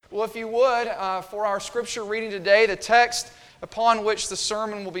Well, if you would, for our scripture reading today, the text upon which the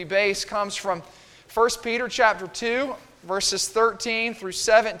sermon will be based comes from 1 Peter chapter 2, verses 13 through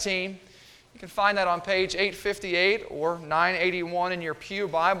 17. You can find that on page 858 or 981 in your pew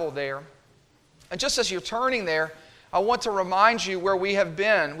Bible there. And just as you're turning there, I want to remind you where we have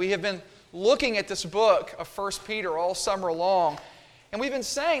been. We have been looking at this book of 1 Peter all summer long. And we've been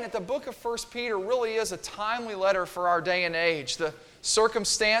saying that the book of 1 Peter really is a timely letter for our day and age. The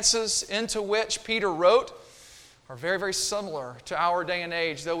circumstances into which Peter wrote are very, very similar to our day and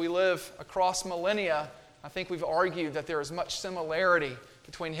age. Though we live across millennia, I think we've argued that there is much similarity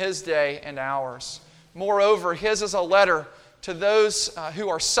between his day and ours. Moreover, his is a letter to those who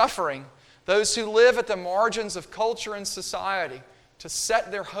are suffering, those who live at the margins of culture and society, to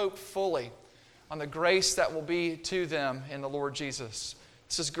set their hope fully on the grace that will be to them in the Lord Jesus.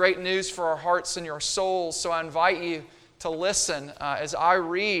 This is great news for our hearts and your souls, so I invite you to listen as I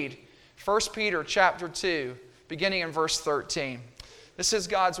read 1 Peter chapter 2, beginning in verse 13. This is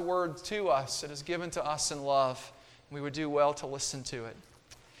God's word to us. It is given to us in love. We would do well to listen to it.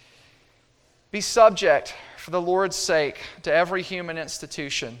 Be subject, for the Lord's sake, to every human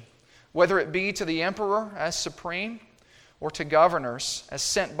institution, whether it be to the emperor as supreme, or to governors as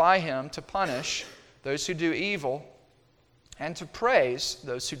sent by him to punish those who do evil and to praise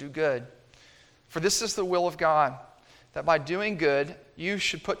those who do good. For this is the will of God, that by doing good you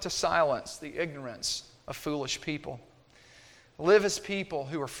should put to silence the ignorance of foolish people. Live as people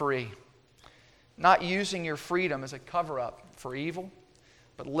who are free, not using your freedom as a cover-up for evil,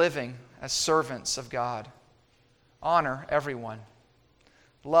 but living as servants of God. Honor everyone.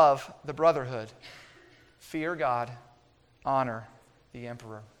 Love the brotherhood. Fear God. Honor the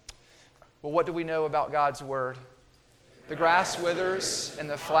emperor. Well, what do we know about God's word? The grass withers and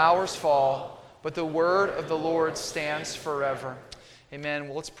the flowers fall, but the word of the Lord stands forever. Amen.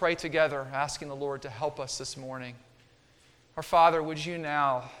 Well, let's pray together, asking the Lord to help us this morning. Our Father, would you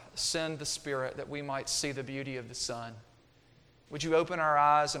now send the Spirit that we might see the beauty of the sun? Would you open our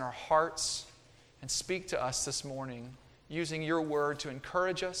eyes and our hearts and speak to us this morning, using your word to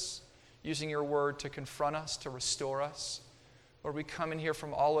encourage us, using your word to confront us, to restore us. Lord, we come in here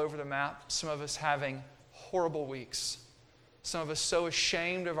from all over the map, some of us having horrible weeks, some of us so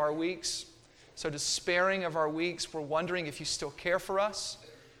ashamed of our weeks, so despairing of our weeks. We're wondering if you still care for us,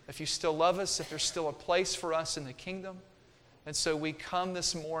 if you still love us, if there's still a place for us in the kingdom. And so we come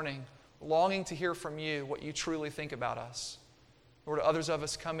this morning longing to hear from you what you truly think about us. Lord, others of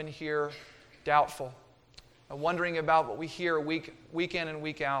us come in here doubtful, wondering about what we hear week in and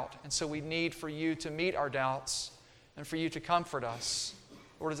week out. And so we need for you to meet our doubts and for you to comfort us.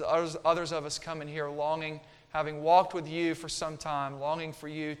 Lord, as others of us come in here longing, having walked with you for some time, longing for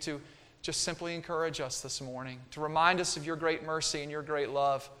you to just simply encourage us this morning, to remind us of your great mercy and your great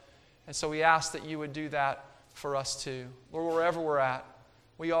love. And so we ask that you would do that for us too. Lord, wherever we're at,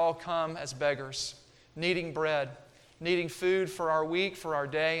 we all come as beggars, needing bread, needing food for our week, for our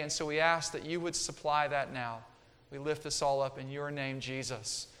day, and so we ask that you would supply that now. We lift this all up in your name,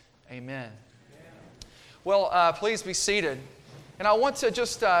 Jesus. Amen. Well, please be seated. And I want to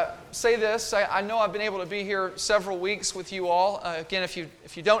just say this. I know I've been able to be here several weeks with you all. Again, if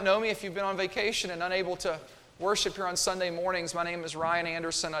you don't know me, if you've been on vacation and unable to worship here on Sunday mornings, my name is Ryan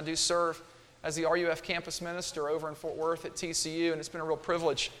Anderson. I do serve as the RUF campus minister over in Fort Worth at TCU, and it's been a real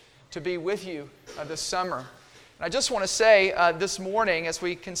privilege to be with you this summer. And I just want to say this morning, as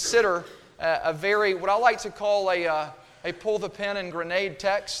we consider what I like to call a pull the pin and grenade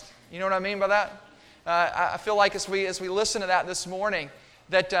text. You know what I mean by that? I feel like as we listen to that this morning,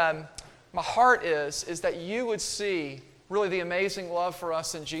 that my heart is that you would see really the amazing love for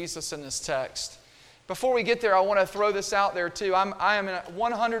us in Jesus in this text. Before we get there, I want to throw this out there too. I am in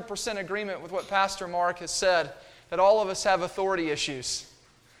 100% agreement with what Pastor Mark has said, that all of us have authority issues,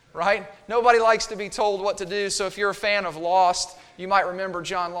 right? Nobody likes to be told what to do, so if you're a fan of Lost, you might remember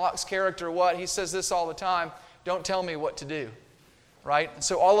John Locke's character, he says this all the time, don't tell me what to do, right? And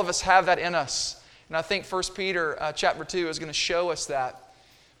so all of us have that in us. And I think 1 Peter chapter 2 is going to show us that.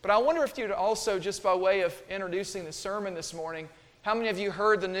 But I wonder if you'd also, just by way of introducing the sermon this morning, how many of you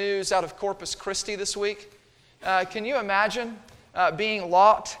heard the news out of Corpus Christi this week? Can you imagine being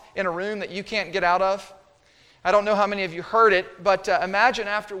locked in a room that you can't get out of? I don't know how many of you heard it, but imagine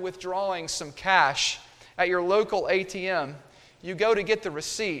after withdrawing some cash at your local ATM, you go to get the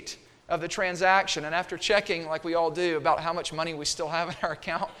receipt of the transaction, and after checking, like we all do, about how much money we still have in our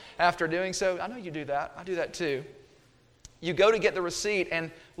account after doing so, I know you do that, I do that too. You go to get the receipt,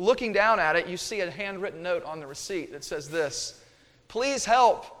 and looking down at it, you see a handwritten note on the receipt that says this, "Please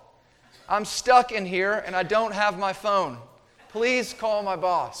help, I'm stuck in here and I don't have my phone. Please call my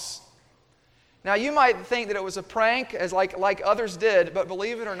boss. Now, you might think that it was a prank, as like others did, but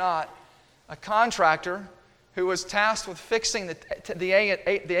believe it or not, a contractor who was tasked with fixing the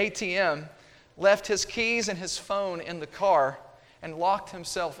ATM left his keys and his phone in the car and locked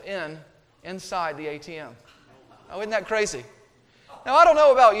himself inside the ATM. Oh, isn't that crazy? Now, I don't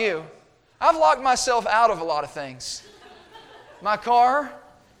know about you. I've locked myself out of a lot of things. My car,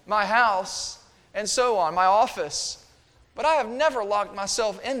 my house, and so on, my office. But I have never locked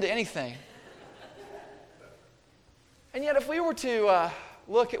myself into anything. And yet, if we were to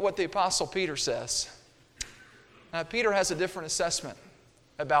look at what the Apostle Peter says, Peter has a different assessment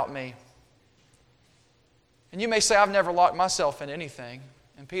about me. And you may say, I've never locked myself in anything.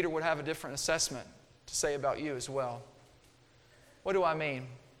 And Peter would have a different assessment to say about you as well. What do I mean?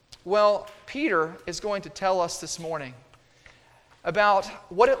 Well, Peter is going to tell us this morning about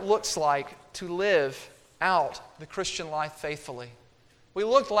what it looks like to live out the Christian life faithfully. We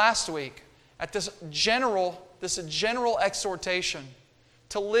looked last week at this general exhortation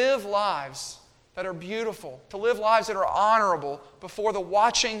to live lives that are beautiful, to live lives that are honorable before the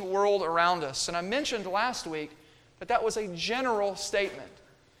watching world around us. And I mentioned last week that that was a general statement.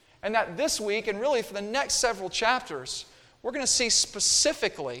 And that this week, and really for the next several chapters, we're going to see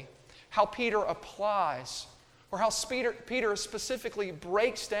specifically how Peter applies, or how Peter specifically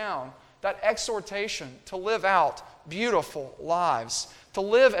breaks down that exhortation to live out beautiful lives, to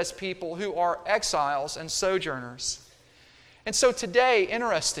live as people who are exiles and sojourners. And so today,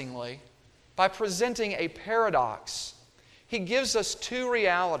 interestingly, by presenting a paradox, he gives us two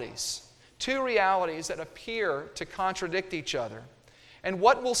realities that appear to contradict each other. And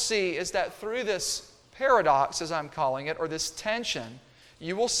what we'll see is that through this paradox, as I'm calling it, or this tension,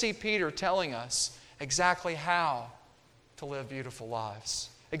 you will see Peter telling us exactly how to live beautiful lives,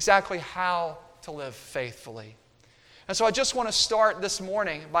 exactly how to live faithfully. And so I just want to start this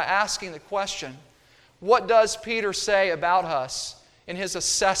morning by asking the question, what does Peter say about us in his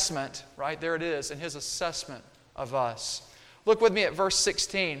assessment, right? There it is, in his assessment of us. Look with me at verse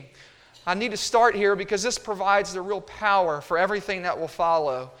 16. I need to start here because this provides the real power for everything that will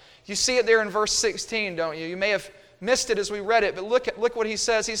follow. You see it there in verse 16, don't you? You may have missed it as we read it, but look what he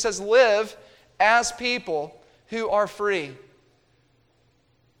says. He says, live as people who are free.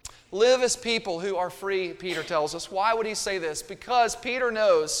 Live as people who are free, Peter tells us. Why would he say this? Because Peter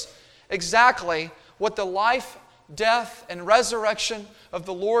knows exactly what the life, death, and resurrection of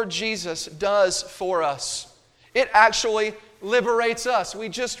the Lord Jesus does for us. It actually liberates us. We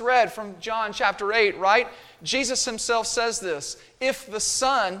just read from John chapter 8, right? Jesus himself says this, if the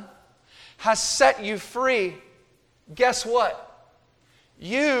Son has set you free, guess what?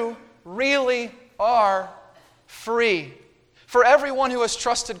 You really are free. For everyone who has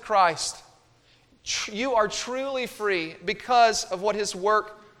trusted Christ, you are truly free because of what His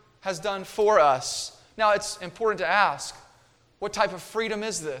work has done for us. Now, it's important to ask, what type of freedom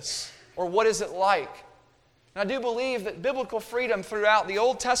is this? Or what is it like? And I do believe that biblical freedom throughout the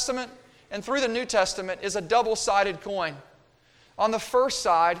Old Testament and through the New Testament is a double-sided coin. On the first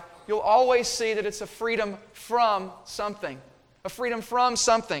side, you'll always see that it's a freedom from something. A freedom from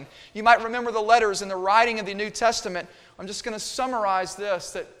something. You might remember the letters in the writing of the New Testament. I'm just going to summarize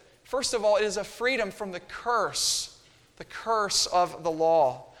this, that first of all, it is a freedom from the curse of the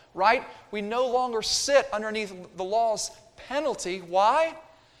law, right? We no longer sit underneath the law's penalty. Why?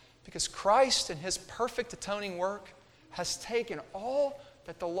 Because Christ in His perfect atoning work has taken all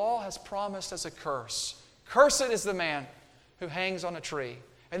that the law has promised as a curse. Cursed is the man who hangs on a tree.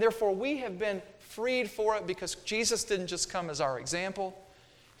 And therefore we have been freed for it because Jesus didn't just come as our example,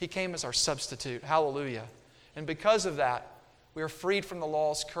 He came as our substitute. Hallelujah. And because of that, we are freed from the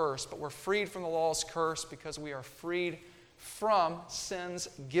law's curse. But we're freed from the law's curse because we are freed from sin's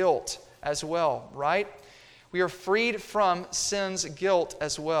guilt as well, right? We are freed from sin's guilt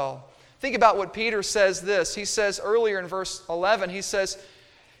as well. Think about what Peter says this. He says earlier in verse 11, he says,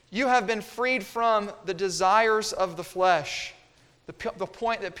 you have been freed from the desires of the flesh. The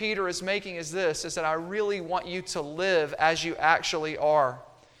point that Peter is making is this, is that I really want you to live as you actually are.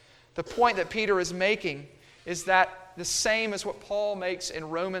 The point that Peter is making is that the same as what Paul makes in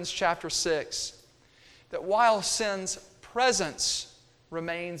Romans chapter 6, that while sin's presence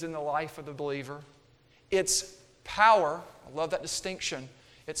remains in the life of the believer, its power, I love that distinction,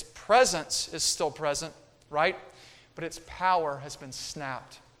 its presence is still present, right? But its power has been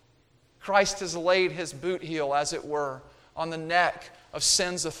snapped. Christ has laid His boot heel, as it were, on the neck of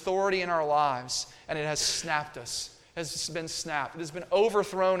sin's authority in our lives, and it has snapped us. It has been snapped. It has been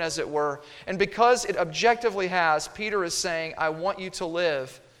overthrown, as it were. And because it objectively has, Peter is saying, I want you to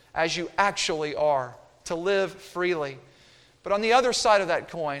live as you actually are, to live freely. But on the other side of that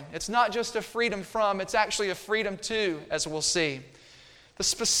coin, it's not just a freedom from, it's actually a freedom to, as we'll see. The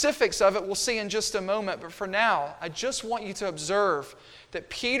specifics of it we'll see in just a moment, but for now, I just want you to observe that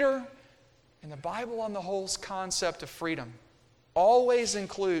Peter, in the Bible on the whole's concept of freedom, always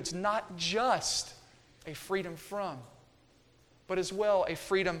includes not just a freedom from, but as well a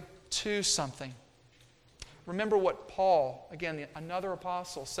freedom to something. Remember what Paul, again, another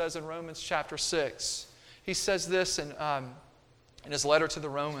apostle, says in Romans chapter 6. He says this in his letter to the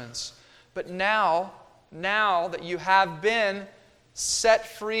Romans. But now that you have been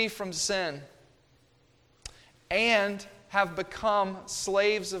set free from sin and have become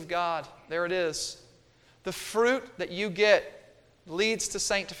slaves of God, there it is. The fruit that you get leads to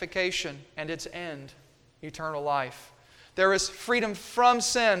sanctification and its end, eternal life. There is freedom from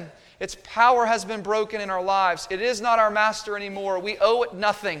sin. Its power has been broken in our lives. It is not our master anymore. We owe it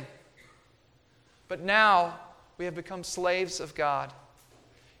nothing. But now we have become slaves of God.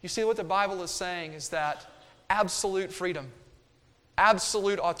 You see, what the Bible is saying is that absolute freedom,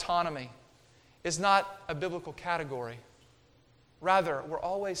 absolute autonomy is not a biblical category. Rather, we're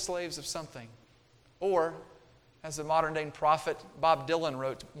always slaves of something. Or, as the modern-day prophet Bob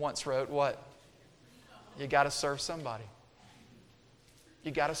Dylan once wrote, what? You got to serve somebody.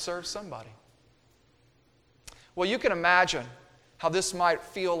 You got to serve somebody. Well, you can imagine how this might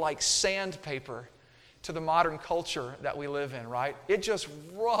feel like sandpaper to the modern culture that we live in, right? It just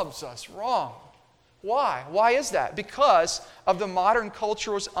rubs us wrong. Why? Why is that? Because of the modern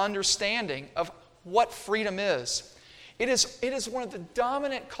culture's understanding of what freedom is. It is one of the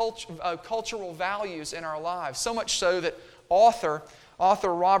dominant cultural values in our lives, so much so that author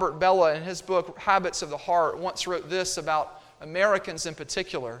Robert Bellah, in his book Habits of the Heart, once wrote this about Americans in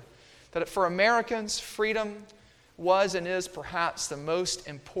particular, that for Americans, freedom was and is perhaps the most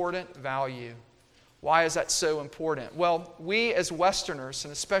important value. Why is that so important? Well, we as Westerners,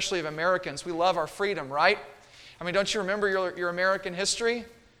 and especially of Americans, we love our freedom, right? I mean, don't you remember your American history?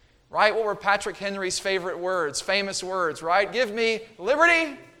 Right? What were Patrick Henry's favorite words, famous words, right? Give me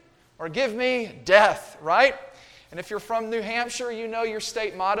liberty or give me death, right? And if you're from New Hampshire, you know your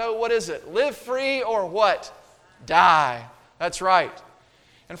state motto. What is it? Live free or what? Die. That's right.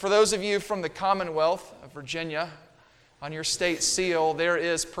 And for those of you from the Commonwealth of Virginia, on your state seal, there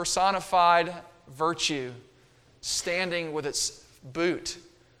is personified virtue standing with its boot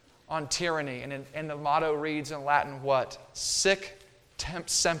on tyranny. And the motto reads in Latin what? Sic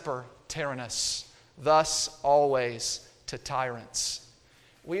temp semper tyrannus, thus always to tyrants.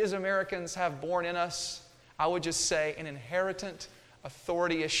 We as Americans have born in us, I would just say, an inherent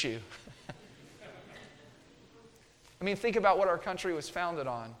authority issue. I mean, think about what our country was founded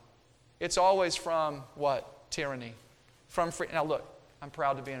on. It's always from what? Tyranny. From free. Now look, I'm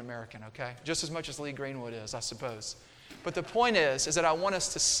proud to be an American, okay? Just as much as Lee Greenwood is, I suppose. But the point is that I want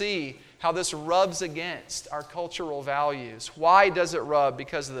us to see how this rubs against our cultural values. Why does it rub?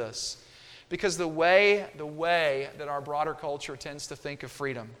 Because of this. Because the way that our broader culture tends to think of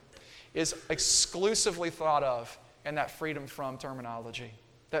freedom is exclusively thought of in that freedom from terminology.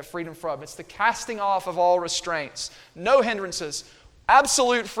 That freedom from. It's the casting off of all restraints. No hindrances.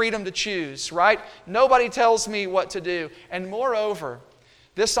 Absolute freedom to choose, right? Nobody tells me what to do. And moreover,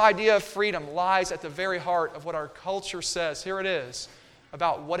 this idea of freedom lies at the very heart of what our culture says. Here it is,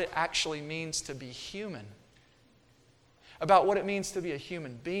 about what it actually means to be human. About what it means to be a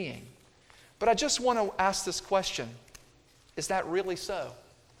human being. But I just want to ask this question. Is that really so?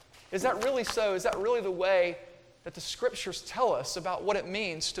 Is that really so? Is that really the way that the Scriptures tell us about what it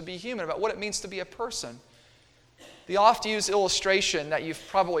means to be human, about what it means to be a person? The oft-used illustration that you've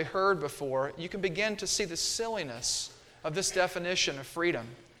probably heard before, you can begin to see the silliness of this definition of freedom.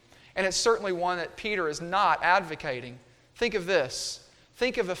 And it's certainly one that Peter is not advocating. Think of this.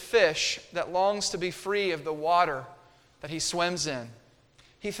 Think of a fish that longs to be free of the water that he swims in.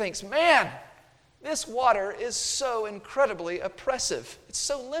 He thinks, man, this water is so incredibly oppressive. It's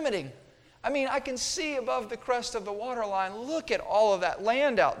so limiting. I mean, I can see above the crest of the waterline. Look at all of that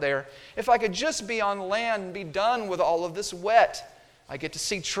land out there. If I could just be on land and be done with all of this wet, I get to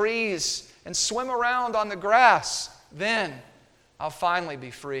see trees and swim around on the grass. Then I'll finally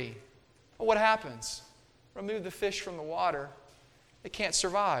be free. But what happens? Remove the fish from the water. It can't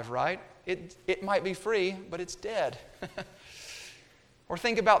survive, right? It might be free, but it's dead. Or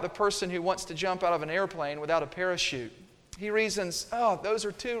think about the person who wants to jump out of an airplane without a parachute. He reasons, those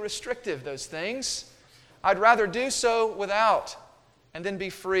are too restrictive, those things. I'd rather do so without and then be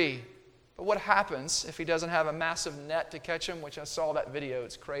free. But what happens if he doesn't have a massive net to catch him, which I saw that video.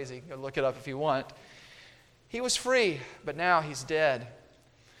 It's crazy. Go look it up if you want. He was free, but now he's dead.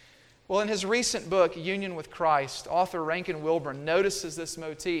 Well, in his recent book, Union with Christ, author Rankin Wilburn notices this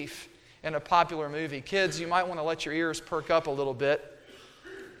motif in a popular movie. Kids, you might want to let your ears perk up a little bit.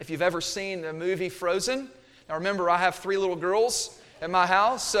 If you've ever seen the movie Frozen, now remember, I have 3 little girls at my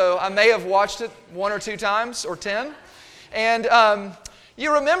house, so I may have watched it 1 or 2 times or 10. And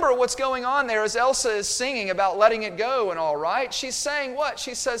you remember what's going on there as Elsa is singing about letting it go and all, right? She's saying what?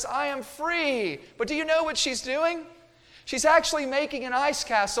 She says, I am free. But do you know what she's doing? She's actually making an ice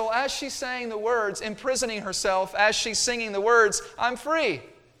castle as she's saying the words, imprisoning herself as she's singing the words, I'm free.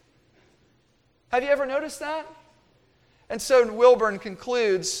 Have you ever noticed that? And so Wilburn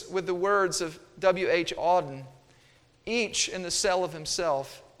concludes with the words of W.H. Auden, each in the cell of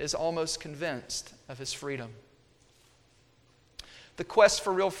himself is almost convinced of his freedom. The quest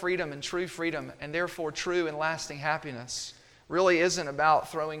for real freedom and true freedom, and therefore true and lasting happiness, really isn't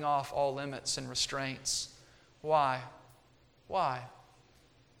about throwing off all limits and restraints. Why? Why?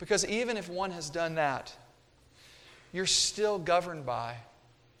 Because even if one has done that, you're still governed by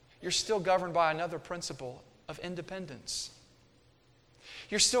another principle of independence.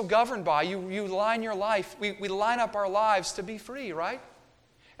 You're still governed by, you line your life, we line up our lives to be free, right?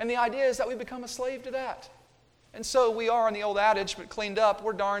 And the idea is that we become a slave to that. And so we are in the old adage, but cleaned up,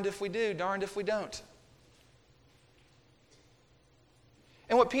 we're darned if we do, darned if we don't.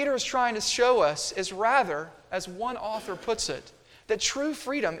 And what Peter is trying to show us is rather, as one author puts it, that true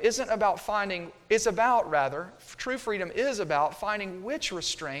freedom true freedom is about finding which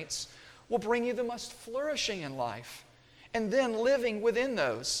restraints will bring you the most flourishing in life, and then living within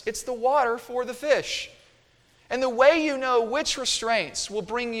those. It's the water for the fish. And the way you know which restraints will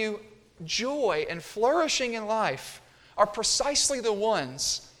bring you joy and flourishing in life are precisely the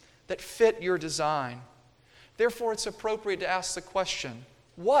ones that fit your design. Therefore, it's appropriate to ask the question,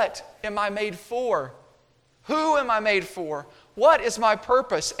 what am I made for? Who am I made for? What is my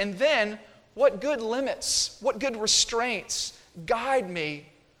purpose? And then, what good limits, what good restraints guide me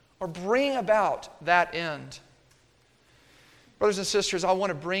or bring about that end? Brothers and sisters, I want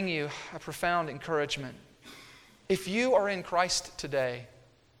to bring you a profound encouragement. If you are in Christ today,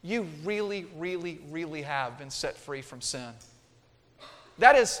 you really, really, really have been set free from sin.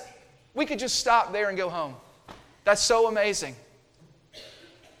 That is, we could just stop there and go home. That's so amazing.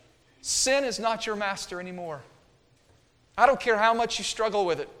 Sin is not your master anymore. I don't care how much you struggle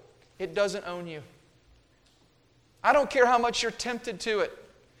with it. It doesn't own you. I don't care how much you're tempted to it.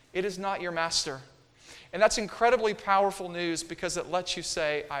 It is not your master. And that's incredibly powerful news because it lets you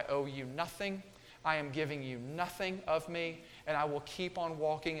say, I owe you nothing. I am giving you nothing of me, and I will keep on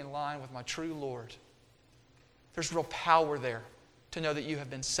walking in line with my true Lord. There's real power there to know that you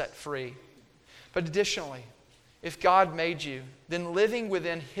have been set free. But additionally, if God made you, then living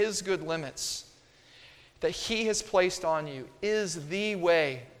within His good limits that He has placed on you is the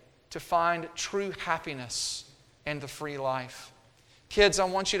way to find true happiness and the free life. Kids, I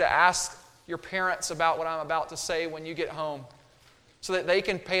want you to ask your parents about what I'm about to say when you get home so that they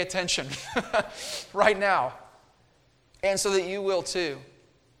can pay attention right now and so that you will too.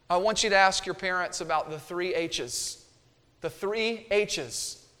 I want you to ask your parents about the 3 H's. The 3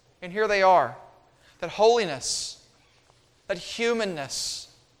 H's. And here they are. That holiness, that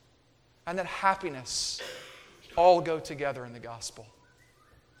humanness, and that happiness all go together in the gospel.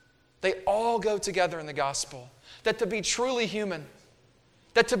 They all go together in the gospel. That to be truly human,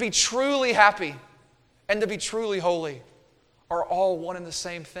 that to be truly happy, and to be truly holy are all one and the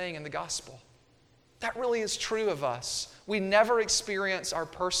same thing in the gospel. That really is true of us. We never experience our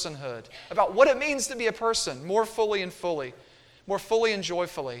personhood, about what it means to be a person, more fully and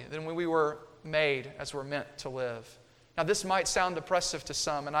joyfully than when we were made as we're meant to live. Now, this might sound depressive to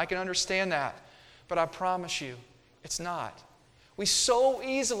some, and I can understand that, but I promise you, it's not. We so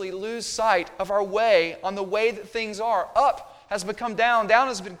easily lose sight of our way on the way that things are. Up has become down, down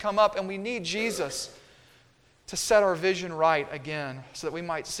has become up, and we need Jesus to set our vision right again so that we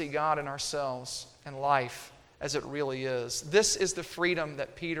might see God in ourselves and life as it really is. This is the freedom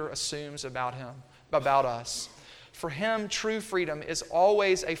that Peter assumes about us. For him, true freedom is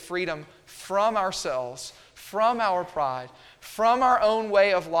always a freedom from ourselves, from our pride, from our own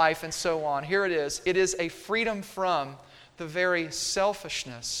way of life, and so on. Here it is. It is a freedom from the very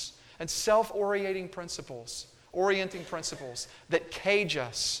selfishness and self-orienting principles that cage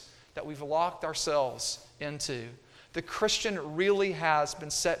us, that we've locked ourselves into. The Christian really has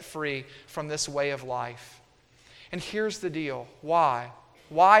been set free from this way of life. And here's the deal. Why?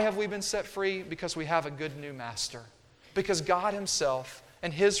 Why have we been set free? Because we have a good new master. Because God Himself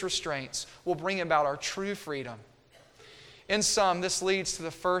and His restraints will bring about our true freedom. In sum, this leads to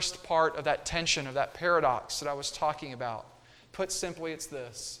the first part of that tension, of that paradox that I was talking about. Put simply, it's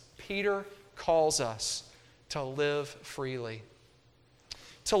this. Peter calls us to live freely.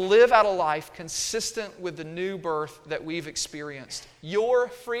 To live out a life consistent with the new birth that we've experienced. You're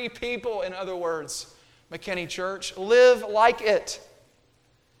free people, in other words, McKinney Church. Live like it.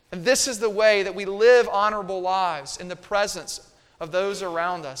 And this is the way that we live honorable lives in the presence of those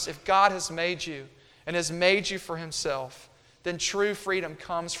around us. If God has made you and has made you for Himself, then true freedom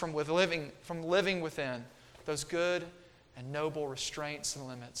comes from living within those good and noble restraints and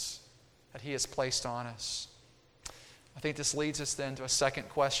limits that He has placed on us. I think this leads us then to a second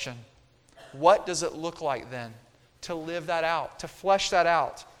question. What does it look like then to live that out, to flesh that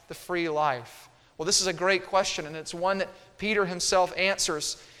out, the free life? Well, this is a great question, and it's one that Peter himself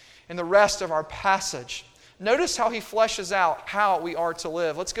answers in the rest of our passage. Notice how he fleshes out how we are to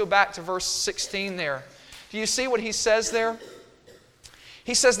live. Let's go back to verse 16 there. Do you see what he says there?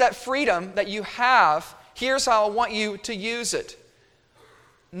 He says that freedom that you have, here's how I want you to use it.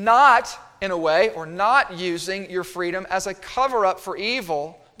 Not in a way, or not using your freedom as a cover-up for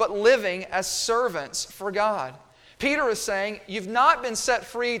evil, but living as servants for God. Peter is saying, you've not been set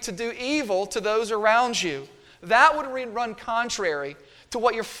free to do evil to those around you. That would run contrary to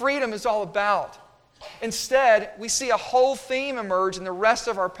what your freedom is all about. Instead, we see a whole theme emerge in the rest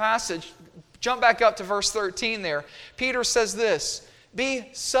of our passage. Jump back up to verse 13 there. Peter says this, be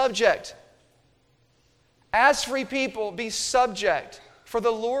subject. As free people, be subject for the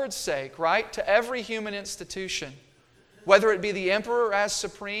Lord's sake, right? To every human institution, whether it be the emperor as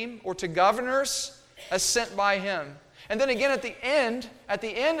supreme or to governors as sent by him. And then again at the end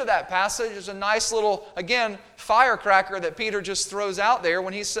of that passage, there's a nice little, again, firecracker that Peter just throws out there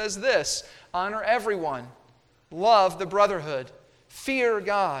when he says this, honor everyone, love the brotherhood, fear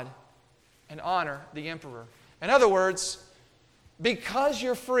God, and honor the emperor. In other words, because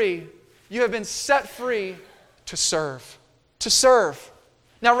you're free, you have been set free to serve. To serve.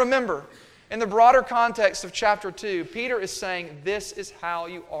 Now remember, in the broader context of chapter 2, Peter is saying this is how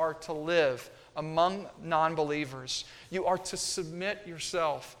you are to live among non-believers. You are to submit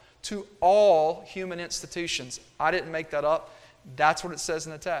yourself to all human institutions. I didn't make that up. That's what it says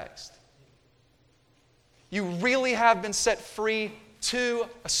in the text. You really have been set free to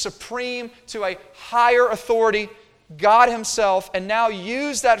a supreme, to a higher authority, God Himself, and now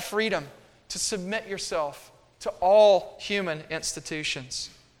use that freedom to submit yourself to all human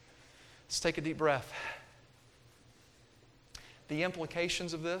institutions. Let's take a deep breath. The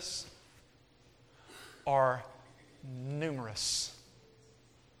implications of this are numerous.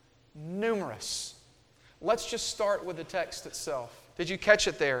 Numerous. Let's just start with the text itself. Did you catch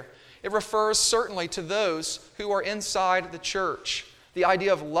it there? It refers certainly to those who are inside the church. The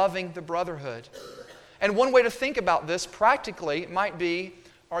idea of loving the brotherhood. And one way to think about this practically might be,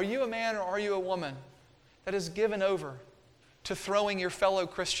 are you a man or are you a woman that is given over to throwing your fellow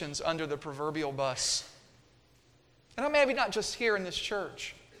Christians under the proverbial bus? And maybe not just here in this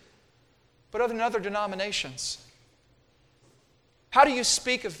church, but in other denominations. How do you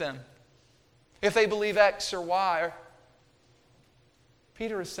speak of them if they believe X or Y?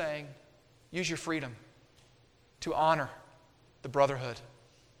 Peter is saying, use your freedom to honor the brotherhood.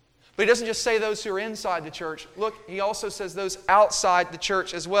 But he doesn't just say those who are inside the church. Look, he also says those outside the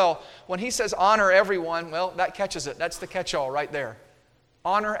church as well. When he says honor everyone, well, that catches it. That's the catch-all right there.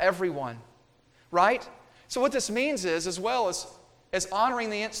 Honor everyone. Right? So what this means is, as well as honoring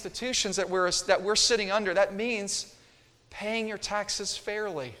the institutions that we're sitting under, that means paying your taxes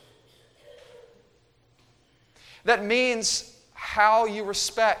fairly. That means how you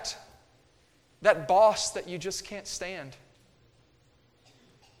respect that boss that you just can't stand.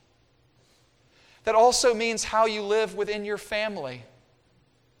 That also means how you live within your family.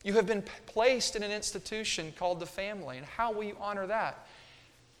 You have been placed in an institution called the family, and how will you honor that?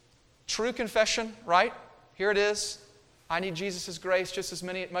 True confession, right? Here it is. I need Jesus' grace just as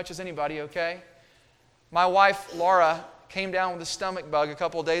much as anybody, okay? My wife, Laura, came down with a stomach bug a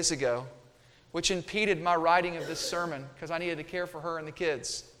couple of days ago, which impeded my writing of this sermon because I needed to care for her and the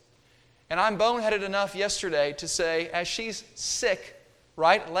kids. And I'm boneheaded enough yesterday to say, as she's sick,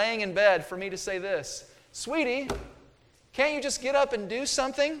 right, laying in bed, for me to say this, sweetie, can't you just get up and do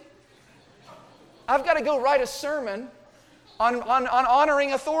something? I've got to go write a sermon on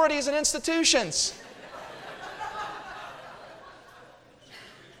honoring authorities and institutions.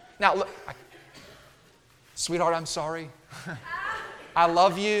 Now, look, sweetheart, I'm sorry. I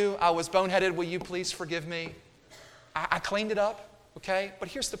love you. I was boneheaded. Will you please forgive me? I cleaned it up, okay? But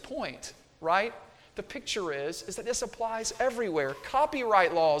here's the point, right? The picture is that this applies everywhere.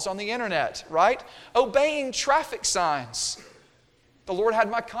 Copyright laws on the internet, right? Obeying traffic signs. The Lord had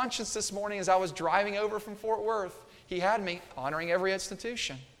my conscience this morning as I was driving over from Fort Worth. He had me honoring every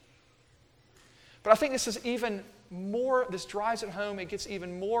institution. But I think this is even more, this drives it home. It gets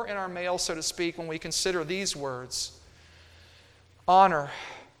even more in our mail, so to speak, when we consider these words. Honor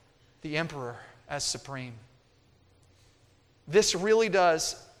the emperor as supreme. This really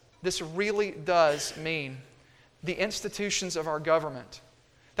does mean the institutions of our government.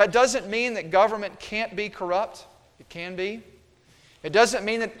 That doesn't mean that government can't be corrupt. It can be. It doesn't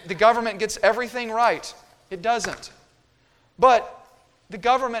mean that the government gets everything right. It doesn't. But the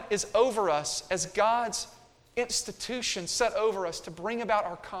government is over us as God's institution set over us to bring about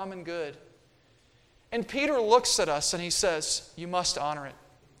our common good. And Peter looks at us and he says, you must honor it.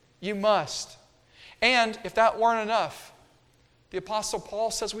 You must. And if that weren't enough, the Apostle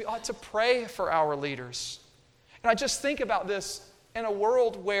Paul says we ought to pray for our leaders. And I just think about this in a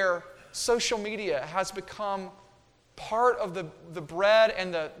world where social media has become part of the bread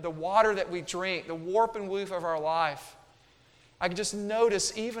and the water that we drink, the warp and woof of our life. I can just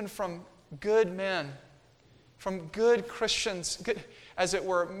notice even from good men, from good Christians, good, as it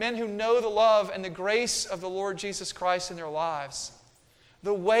were, men who know the love and the grace of the Lord Jesus Christ in their lives,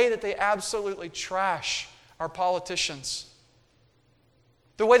 the way that they absolutely trash our politicians,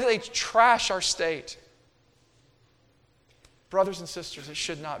 the way that they trash our state. Brothers and sisters, it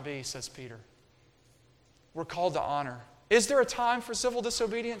should not be, says Peter. We're called to honor. Is there a time for civil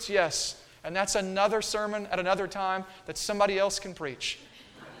disobedience? Yes. And that's another sermon at another time that somebody else can preach.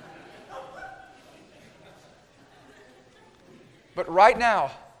 But right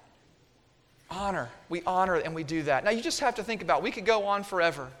now, honor. We honor and we do that. Now you just have to think about, we could go on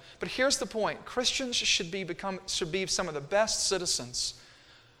forever. But here's the point. Christians should be some of the best citizens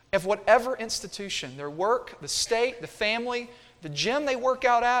of whatever institution, their work, the state, the family, the gym they work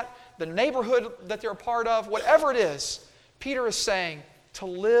out at, the neighborhood that they're a part of, whatever it is. Peter is saying to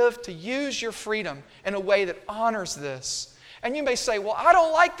live, to use your freedom in a way that honors this. And you may say, well, I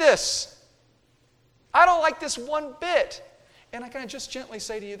don't like this. I don't like this one bit. And I kind of just gently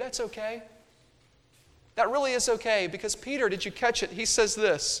say to you, that's okay. That really is okay, because Peter, did you catch it? He says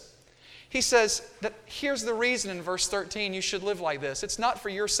this. He says that here's the reason in verse 13 you should live like this. It's not for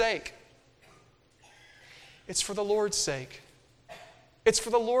your sake. It's for the Lord's sake. It's for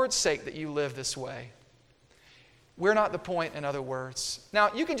the Lord's sake that you live this way. We're not the point, in other words.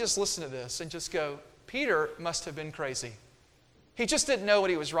 Now, you can just listen to this and just go, Peter must have been crazy. He just didn't know what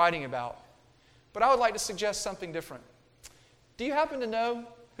he was writing about. But I would like to suggest something different. Do you happen to know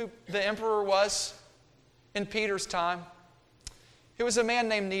who the emperor was in Peter's time? It was a man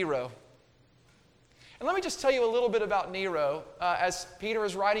named Nero. And let me just tell you a little bit about Nero as Peter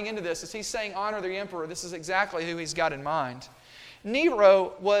is writing into this. As he's saying, honor the emperor, this is exactly who he's got in mind.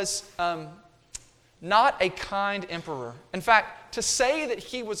 Nero was not a kind emperor. In fact, to say that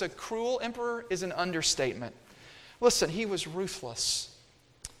he was a cruel emperor is an understatement. Listen, he was ruthless.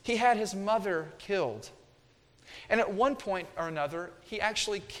 He had his mother killed. And at one point or another, he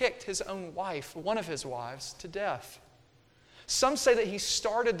actually kicked his own wife, one of his wives, to death. Some say that he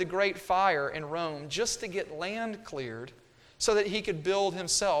started the Great Fire in Rome just to get land cleared so that he could build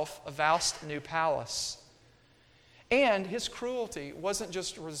himself a vast new palace. And his cruelty wasn't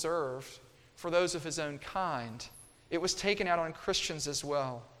just reserved for those of his own kind. It was taken out on Christians as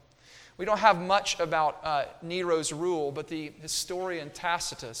well. We don't have much about Nero's rule, but the historian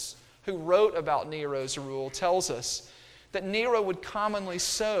Tacitus, who wrote about Nero's rule, tells us that Nero would commonly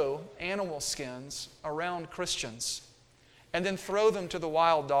sew animal skins around Christians and then throw them to the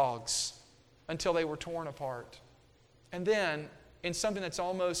wild dogs until they were torn apart. And then, in something that's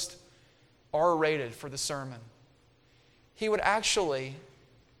almost R-rated for the sermon, he would actually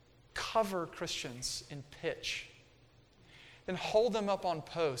cover Christians in pitch, then hold them up on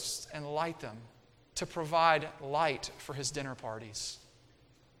posts and light them to provide light for his dinner parties.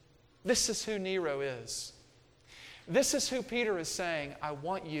 This is who Nero is. This is who Peter is saying, I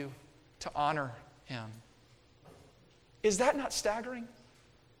want you to honor him. Is that not staggering?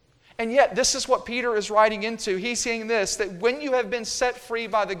 And yet, this is what Peter is writing into. He's saying this, that when you have been set free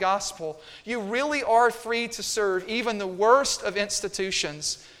by the gospel, you really are free to serve even the worst of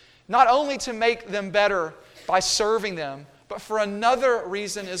institutions, not only to make them better by serving them, but for another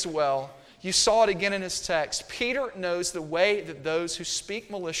reason as well. You saw it again in his text. Peter knows the way that those who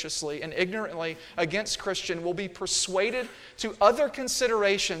speak maliciously and ignorantly against Christians will be persuaded to other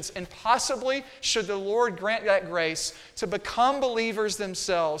considerations and possibly, should the Lord grant that grace, to become believers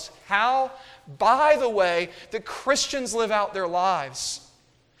themselves. How? By the way that Christians live out their lives.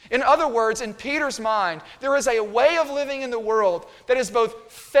 In other words, in Peter's mind, there is a way of living in the world that is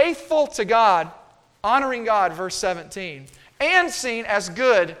both faithful to God, honoring God, verse 17, and seen as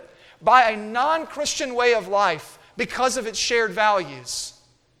good by a non-Christian way of life because of its shared values.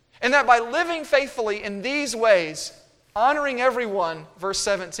 And that by living faithfully in these ways, honoring everyone, verse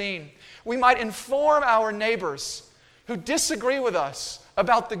 17, we might inform our neighbors who disagree with us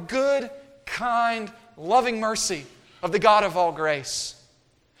about the good, kind, loving mercy of the God of all grace.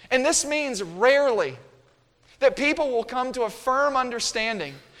 And this means rarely that people will come to a firm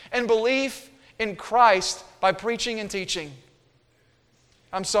understanding and belief in Christ by preaching and teaching.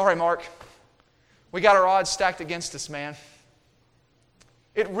 I'm sorry, Mark. We got our odds stacked against us, man.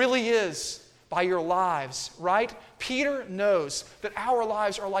 It really is by your lives, right? Peter knows that our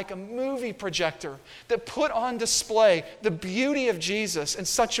lives are like a movie projector that put on display the beauty of Jesus in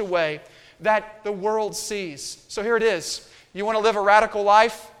such a way that the world sees. So here it is. You want to live a radical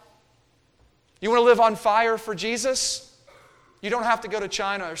life? You want to live on fire for Jesus? You don't have to go to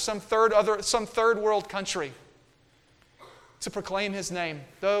China or some third world country to proclaim His name,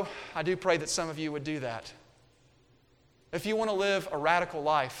 though I do pray that some of you would do that. If you want to live a radical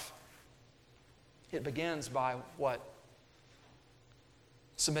life, it begins by what?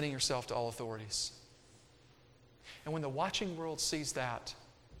 Submitting yourself to all authorities. And when the watching world sees that,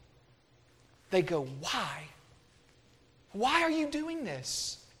 they go, why? Why are you doing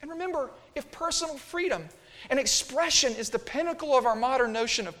this? And remember, if personal freedom and expression is the pinnacle of our modern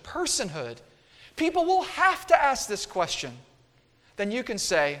notion of personhood, people will have to ask this question. Then you can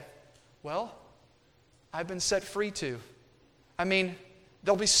say, well, I've been set free too. I mean,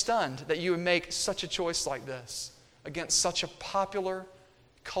 they'll be stunned that you would make such a choice like this against such a popular,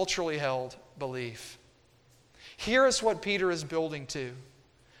 culturally held belief. Here is what Peter is building to.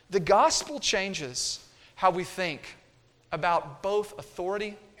 The gospel changes how we think about both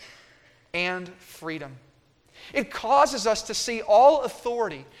authority and freedom. It causes us to see all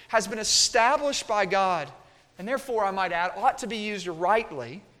authority has been established by God, and therefore, I might add, ought to be used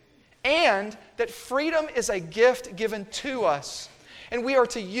rightly, and that freedom is a gift given to us. And we are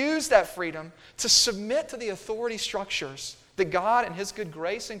to use that freedom to submit to the authority structures that God in His good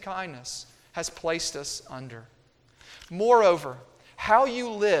grace and kindness has placed us under. Moreover, how you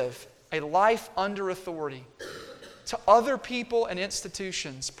live a life under authority to other people and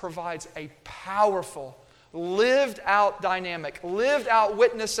institutions provides a powerful, lived-out dynamic, lived-out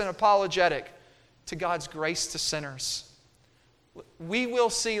witness and apologetic to God's grace to sinners. We will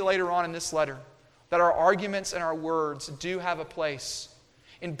see later on in this letter that our arguments and our words do have a place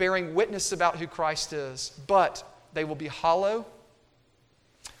in bearing witness about who Christ is, but they will be hollow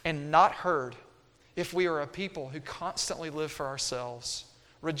and not heard if we are a people who constantly live for ourselves,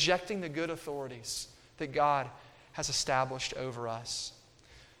 rejecting the good authorities that God has established over us.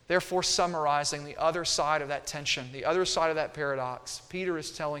 Therefore, summarizing the other side of that tension, the other side of that paradox, Peter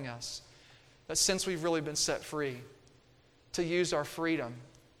is telling us that since we've really been set free, to use our freedom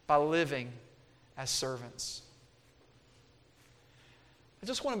by living as servants. I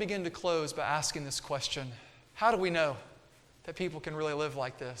just want to begin to close by asking this question. How do we know that people can really live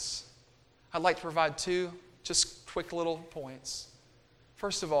like this? I'd like to provide two just quick little points.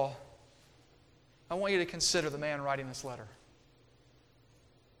 First of all, I want you to consider the man writing this letter.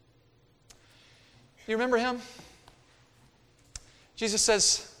 You remember him? Jesus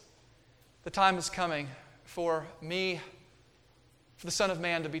says, the time is coming for me, for the Son of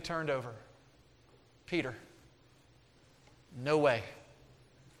Man to be turned over. Peter, no way.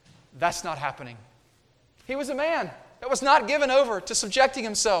 That's not happening. He was a man that was not given over to subjecting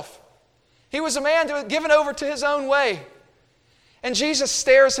himself. He was a man that was given over to his own way. And Jesus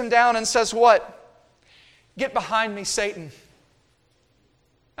stares him down and says, what? Get behind me, Satan.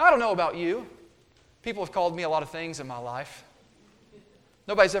 Now, I don't know about you. People have called me a lot of things in my life.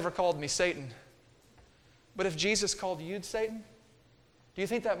 Nobody's ever called me Satan. But if Jesus called you Satan, do you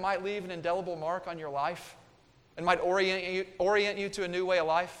think that might leave an indelible mark on your life and might orient you to a new way of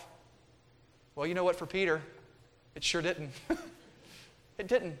life? Well, you know what, for Peter, it sure didn't. It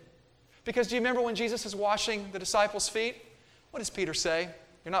didn't. Because do you remember when Jesus is washing the disciples' feet? What does Peter say?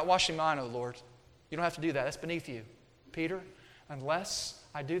 You're not washing mine, O Lord. You don't have to do that. That's beneath you. Peter, unless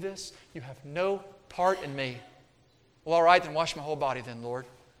I do this, you have no part in me. Well, all right, then wash my whole body then, Lord.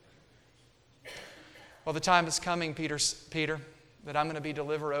 Well, the time is coming, Peter, that I'm going to be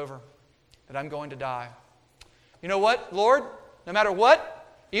delivered over, that I'm going to die. You know what, Lord? No matter what,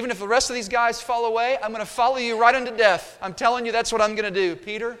 even if the rest of these guys fall away, I'm going to follow you right unto death. I'm telling you, that's what I'm going to do.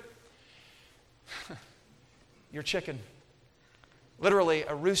 Peter, you're chicken. Literally,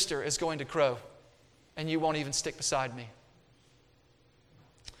 a rooster is going to crow, and you won't even stick beside me.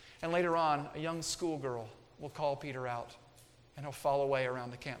 And later on, a young schoolgirl will call Peter out, and he'll fall away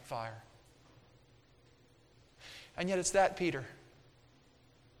around the campfire. And yet it's that Peter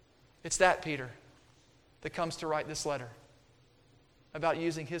that comes to write this letter. about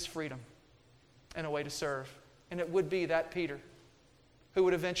using his freedom in a way to serve. And it would be that Peter who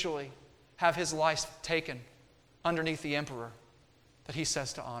would eventually have his life taken underneath the emperor that he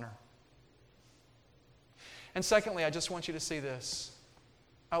says to honor. And secondly, I just want you to see this.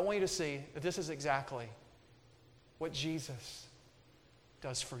 I want you to see that this is exactly what Jesus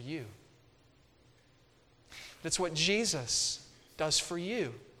does for you. That's what Jesus does for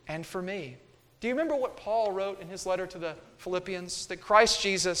you and for me. Do you remember what Paul wrote in his letter to the Philippians? That Christ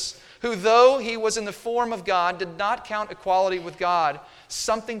Jesus, who though he was in the form of God, did not count equality with God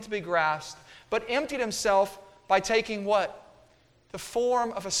something to be grasped, but emptied himself by taking what? The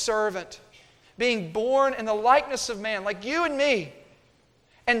form of a servant, being born in the likeness of man, like you and me,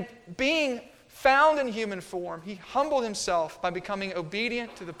 and being found in human form, he humbled himself by becoming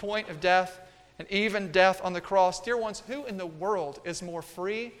obedient to the point of death, and even death on the cross. Dear ones, who in the world is more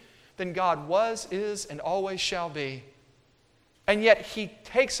free than God was, is, and always shall be? And yet he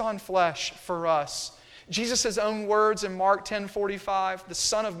takes on flesh for us. Jesus' own words in Mark 10:45, the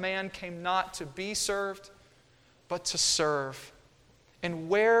Son of Man came not to be served, but to serve. And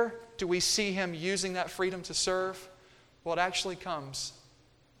where do we see him using that freedom to serve? Well, it actually comes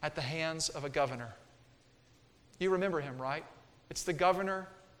at the hands of a governor. You remember him, right? It's the governor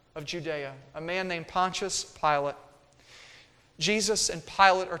of Judea, a man named Pontius Pilate. Jesus and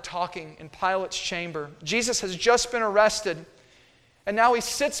Pilate are talking in Pilate's chamber. Jesus has just been arrested, and now he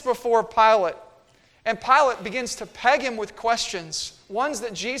sits before Pilate. And Pilate begins to peg him with questions, ones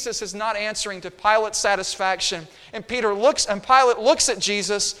that Jesus is not answering to Pilate's satisfaction. And Pilate looks at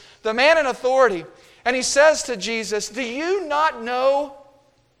Jesus, the man in authority, and he says to Jesus, "Do you not know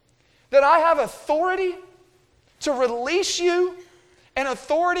that I have authority to release you and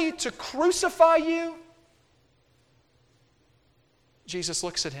authority to crucify you?" Jesus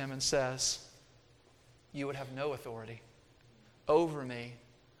looks at him and says, "You would have no authority over me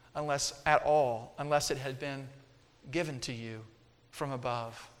unless it had been given to you from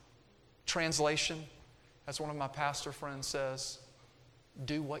above." Translation, as one of my pastor friends says,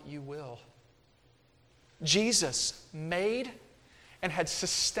 do what you will. Jesus made and had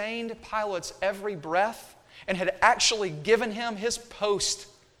sustained Pilate's every breath and had actually given him his post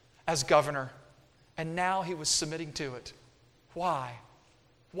as governor. And now he was submitting to it. Why?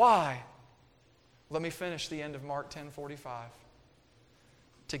 Why? Let me finish the end of Mark 10:45.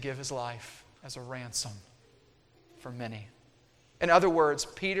 To give his life as a ransom for many. In other words,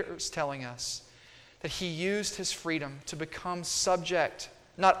 Peter is telling us that he used his freedom to become subject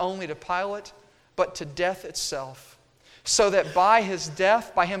not only to Pilate, but to death itself. So that by his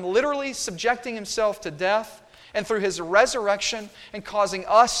death, by him literally subjecting himself to death, and through his resurrection and causing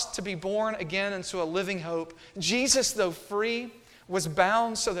us to be born again into a living hope, Jesus, though free, was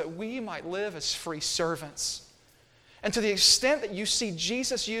bound so that we might live as free servants. And to the extent that you see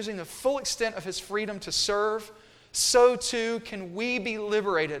Jesus using the full extent of his freedom to serve, so too can we be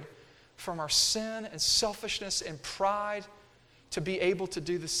liberated from our sin and selfishness and pride to be able to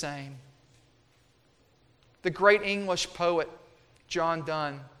do the same. The great English poet John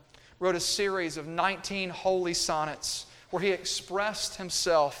Donne wrote a series of 19 holy sonnets where he expressed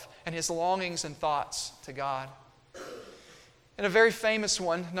himself and his longings and thoughts to God. In a very famous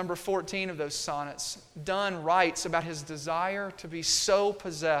one, number 14 of those sonnets, Donne writes about his desire to be so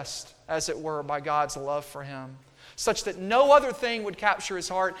possessed, as it were, by God's love for him, such that no other thing would capture his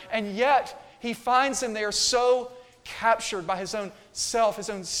heart, and yet he finds him there so captured by his own self,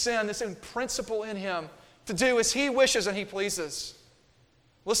 his own sin, this own principle in him to do as he wishes and he pleases.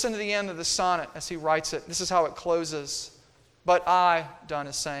 Listen to the end of the sonnet as he writes it. This is how it closes. "But I," Donne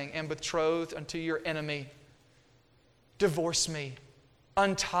is saying, "am betrothed unto your enemy. Divorce me,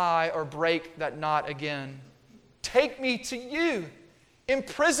 untie or break that knot again. Take me to you,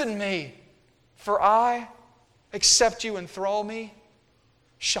 imprison me, for I, except you enthrall me,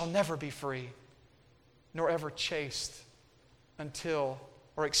 shall never be free, nor ever chaste until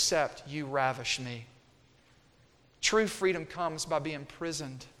or except you ravish me." True freedom comes by being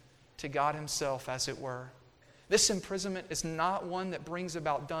imprisoned to God himself, as it were. This imprisonment is not one that brings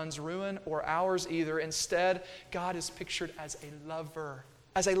about Donne's ruin or ours either. Instead, God is pictured as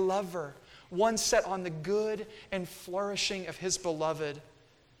a lover, one set on the good and flourishing of his beloved.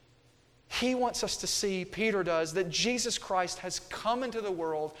 He wants us to see, Peter does, that Jesus Christ has come into the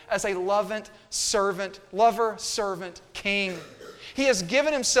world as a lover, servant, king. He has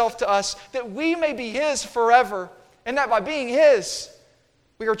given himself to us that we may be his forever, and that by being his,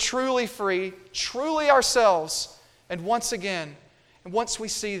 we are truly free, truly ourselves. And once again, and once we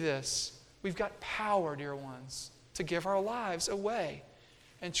see this, we've got power, dear ones, to give our lives away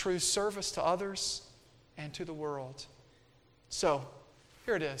in true service to others and to the world. So,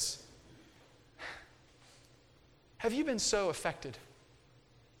 Here it is. Have you been so affected,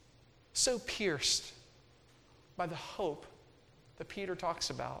 so pierced by the hope that Peter talks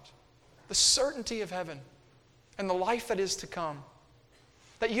about, the certainty of heaven and the life that is to come,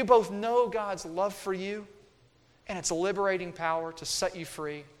 that you both know God's love for you and its liberating power to set you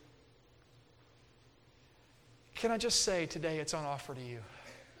free? Can I just say today it's on offer to you?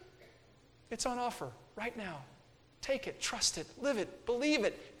 It's on offer right now. Take it, trust it, live it, believe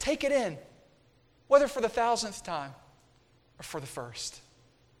it, take it in, whether for the 1,000th time or for the first.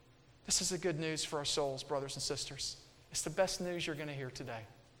 This is the good news for our souls, brothers and sisters. It's the best news you're going to hear today.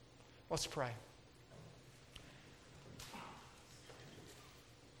 Let's pray.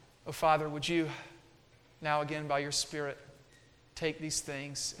 Oh, Father, would you now again by your Spirit take these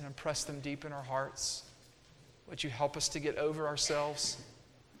things and impress them deep in our hearts? Would you help us to get over ourselves?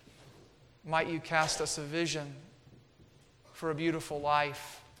 Might you cast us a vision for a beautiful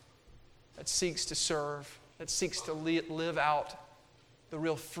life that seeks to serve, that seeks to live out the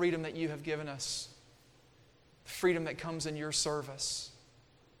real freedom that you have given us, the freedom that comes in your service,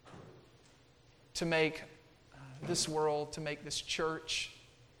 to make this world, to make this church,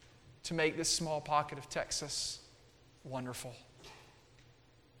 to make this small pocket of Texas wonderful.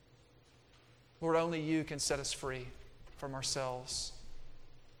 Lord, only you can set us free from ourselves,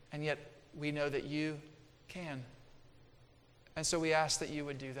 and yet we know that you can. And so we ask that you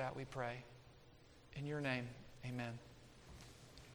would do that, we pray. In your name, amen.